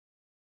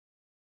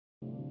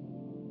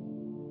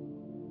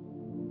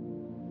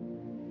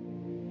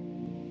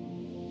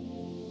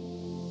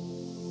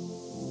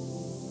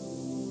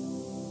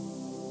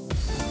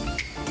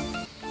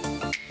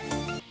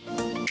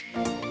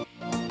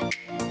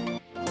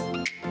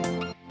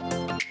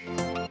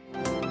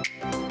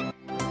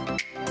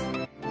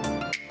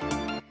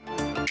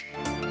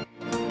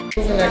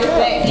in that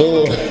cup.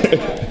 Boom.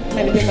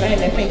 Might have been when I had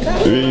that pink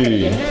cup.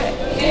 3,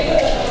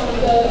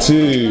 2.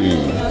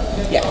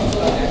 Yeah.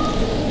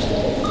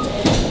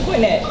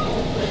 When that?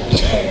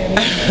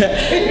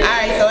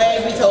 Alright, so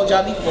as we told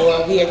y'all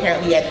before, we are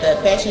currently at the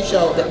fashion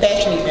show, the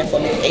fashion event for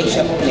Miss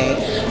Asia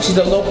Monet. She's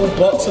a local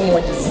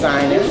Baltimore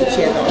designer.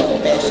 She has her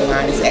own fashion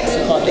line. It's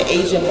actually called the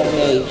Asia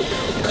Monet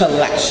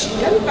Collection.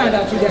 Let me find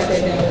out you got that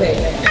damn thing.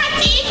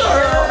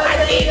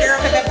 I did, girl,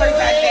 because at first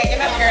I back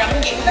it up, girl. I'm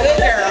getting good,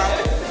 girl.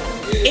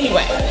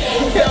 Anyway,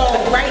 so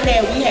right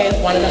now we have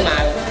one of the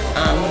models,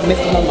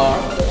 Mr. Lamar.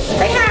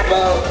 Say hi,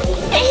 boo.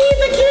 And he's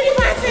a cutie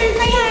pie too.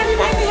 Say hi,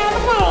 everybody. Say hi,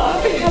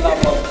 Lamar. Hello,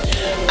 boo.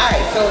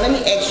 Alright, so let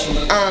me ask you.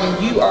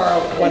 You are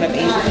one of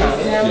Asia's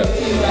models. Yeah.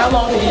 How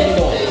long have you been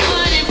doing it?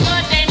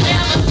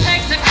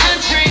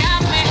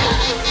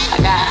 I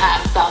got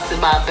hot sauce in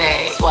my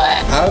bag. What?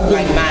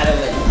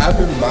 I've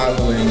been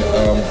modeling.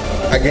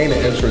 I gained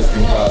an interest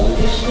in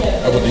college.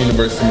 I went to the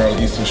University of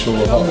Maryland Eastern School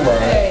of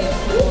Hawkeye.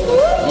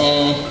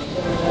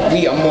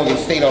 We are Morgan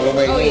State all the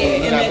way. Oh, yeah,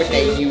 you know, with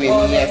that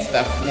UNES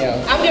stuff. Yeah.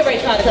 I'm getting ready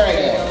to try to turn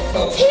it. So,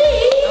 I'm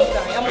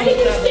sorry. I need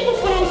to stick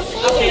with what I'm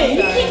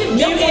saying.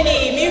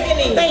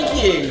 Mutiny. Thank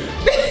you.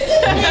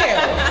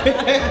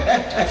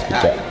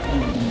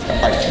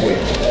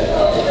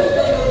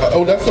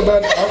 Oh, that's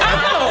about it.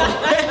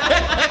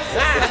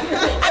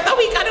 I thought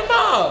we cut him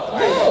off.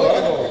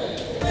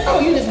 Oh,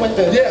 you just went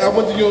to... Yeah, I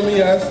went to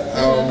UMES.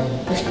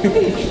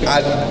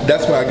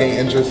 That's where I gained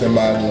interest in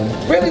modeling.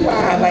 Really?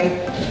 Why?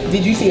 Like,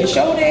 did you see a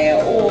show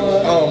there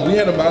or? We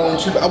had a modeling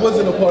troupe. I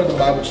wasn't a part of the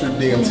model troupe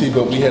DMT,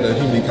 but we had a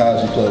human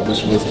ecology club,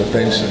 which was the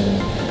fashion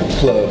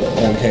club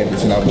on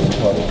campus, and I was a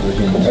part of the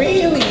human ecology.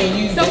 Really? And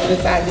you just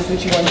decided this is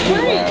what you want to do?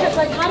 Right, because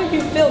like, how do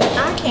you feel?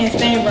 I can't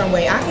stand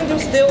runway. I can do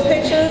still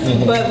pictures,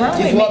 but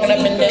runway Just walking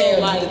makes up me and feel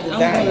down, like the I'm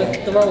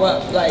gonna throw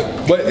up. Like,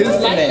 But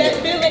it's like that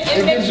feeling.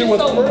 it gives you a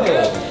so thrill.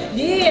 good.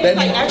 Yeah, it's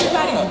like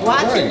everybody's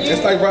watching Right. you.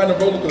 It's like riding a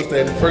roller coaster.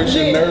 At first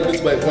you're nervous,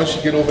 but once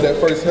you get over that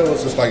first hill,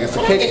 it's just like it's a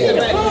cakewalk.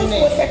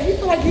 You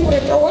feel like you want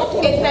to throw up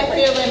on It's that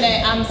feeling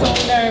that I'm so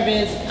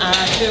nervous. I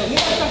feel, you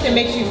know, something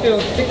makes you feel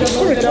sick a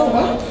little bit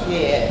over.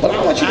 Yeah. But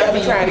I want you to ever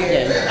try it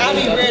again. I'll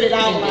be weirded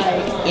out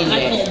like I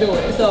can't do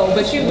it. So,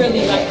 but you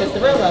really like the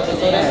thrill of it.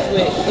 So that's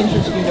what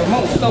interests you the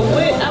most. So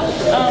what else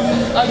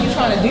are you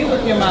trying to do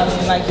with your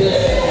modeling? Like just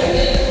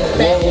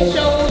fashion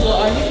shows, or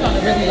are you trying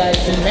to really like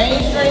be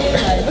mainstream?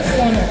 Like what's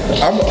going on?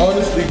 I'm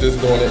honestly just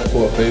doing it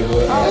for a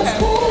favor. That's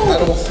cool. I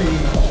don't see.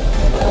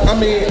 I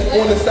mean,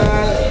 on the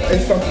side,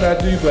 it's something I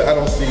do, but I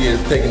don't see it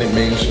taking it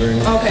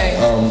mainstream. Okay.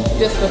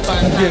 Just for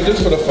fun. Yeah,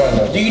 just for the fun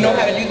of it. Do you know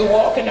how to do the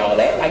walk and all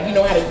that? Like, you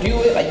know how to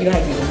do it? Like, you know how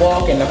to do the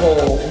walk and the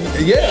whole...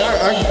 Yeah,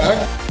 I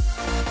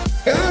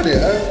got it.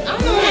 I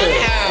know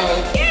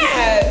how.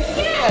 Yes.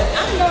 I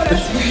know that.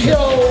 So,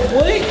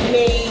 what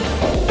made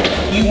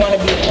you want to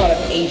be a part of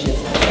Asia's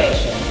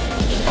fashion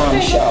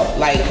show?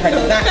 Like, her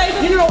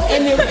design. You know,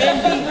 and the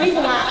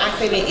reason why I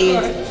say that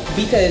is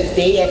because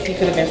they actually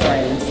could have been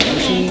friends. And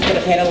she could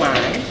have had a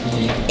line.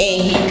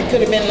 And he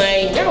could have been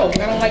like, yo,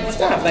 I don't like the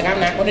stuff. Like, I'm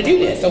not going to do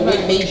this. So what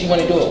made you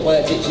want to do it?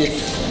 Was it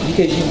just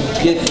because you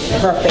just,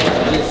 her face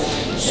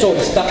just sort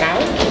of stuck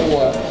out?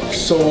 Or?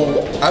 So,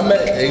 I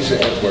met Asia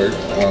at work.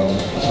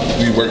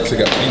 We worked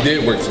together. We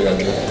did work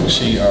together.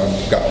 She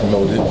got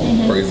promoted.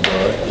 Praise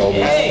God.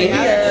 Always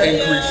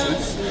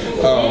increases.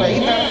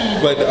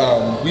 But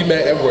we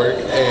met at work,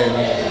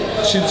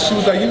 and she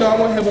was like, you know, I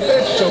want to have a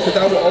fashion show, because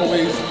I would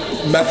always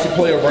mess to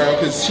play around,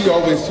 because she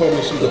always told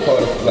me she was a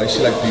part of, like, she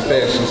liked to be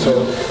fashion.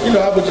 So, you know,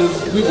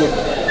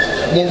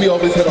 when we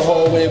always had a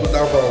hallway, it was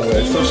our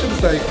runway. So she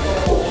was like,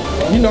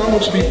 you know, I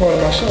want you to be part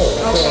of my show.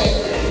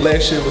 So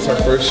last year was her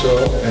first show,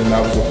 and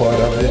I was a part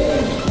of it.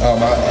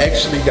 I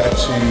actually got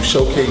to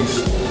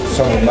showcase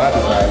some of my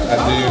designs. I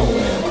do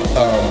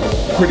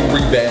pretty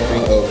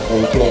revamping of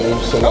old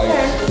clothes. So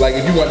like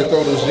if you want to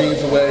throw those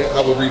jeans away,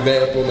 I would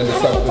revamp them into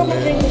something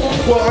new.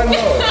 Well, I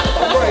know.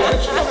 Right.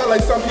 But you know how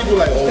like some people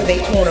like, oh, they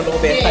torn a little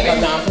bit, like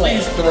I'm not playing.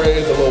 These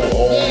threads a little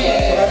old. So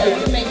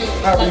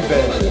I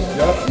revamped it.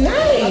 Yep.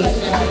 Nice.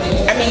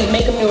 I mean,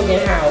 make them new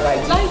again how? Like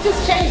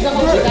just change the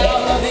whole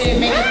style of it,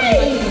 make it seem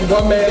like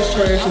one man's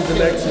trash is the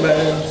next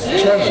man's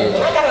treasure.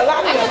 I got a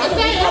lot of them.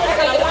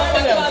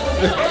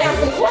 I got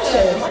some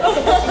questions.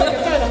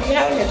 I'm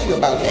yelling at you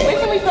about that. Where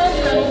can we find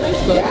you on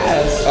Facebook?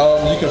 Yes.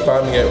 You can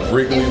find me at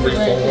Wrigley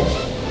Reform.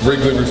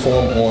 Wrigley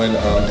Reform on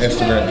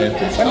Instagram and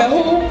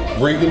Facebook.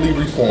 Wrigley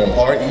Reform,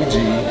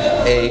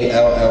 REGALLY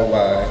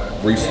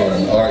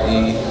Reform,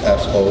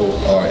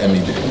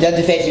 REFORMED. That's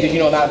just actually because you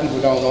know a lot of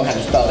people don't know how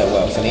to spell that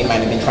well, so they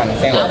might have been trying to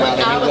sound about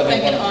it. I was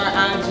thinking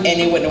R-I-G. And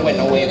it wouldn't have went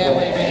nowhere.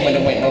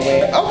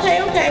 Okay.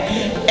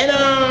 And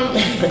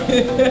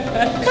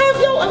cause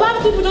yo, a lot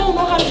of people don't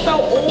know how to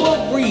spell or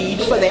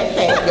read for that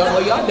fact. Y'all know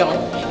y'all don't.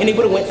 And they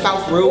would have went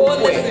south real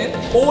quick.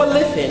 Or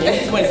listen. And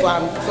just went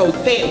so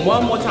say it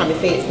one more time and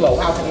say it slow.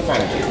 How can you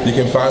find you? You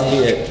can find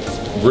me at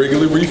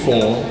Wrigley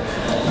Reform.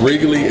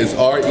 Wrigley is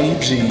REGALLY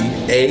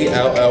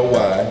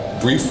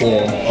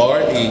Reformed,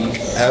 REFORMED.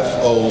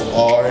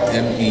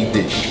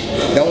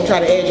 Don't try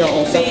to add your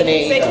own stuff in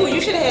there. Say cool,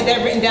 you should have had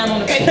that written down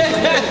on the paper. It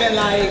would have been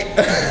like.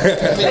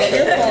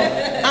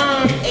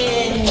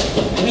 And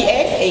we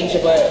asked Asia,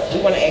 but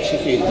we want to ask you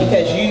too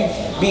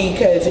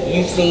because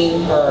you've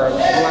seen her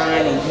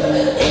line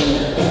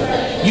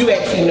and you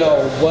actually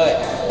know what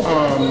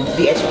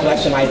the extra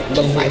production like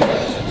looks like.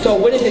 So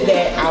what is it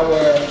that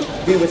our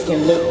viewers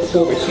can look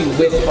forward to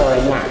with her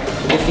in line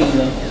this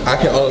evening? I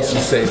can honestly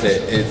say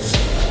that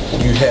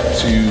you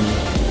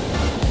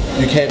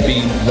can't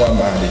be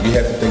one-minded. You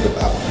have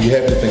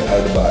to think out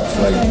of the box.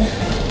 Like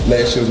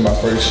last year was my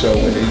first show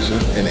with Asia,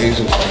 and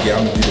Asia was like, yeah,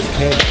 I'm gonna do this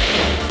candy.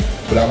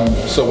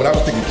 So when I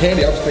was thinking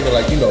candy, I was thinking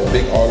like,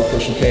 big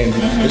artificial candy.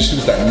 And she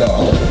was like, no,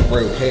 I'm gonna put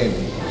real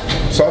candy.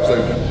 So I was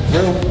like,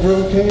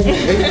 real candy? And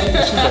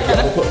she was like,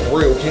 yeah, I'm gonna put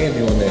real candy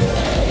on there.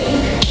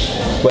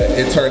 But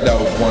it turned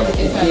out wonderful.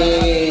 It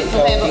did.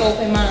 So have an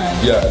open mind.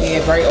 Yeah.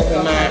 Yeah, very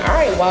open mind. All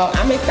right, well,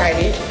 I'm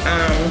excited.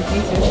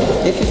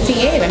 This is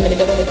Tian. I'm gonna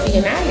go with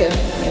Tianaya,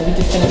 and we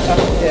just gonna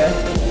talk to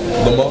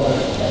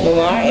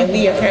Lamar, and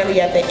we are currently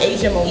at the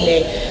Asia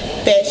Monet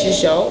fashion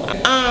show.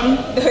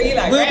 You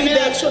like we'll be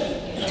back shortly.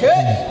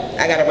 Good.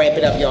 I gotta wrap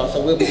it up, y'all. So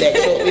we'll be back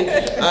shortly.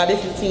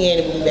 This is Tian,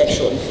 and we'll be back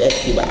shortly. Let's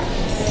see why.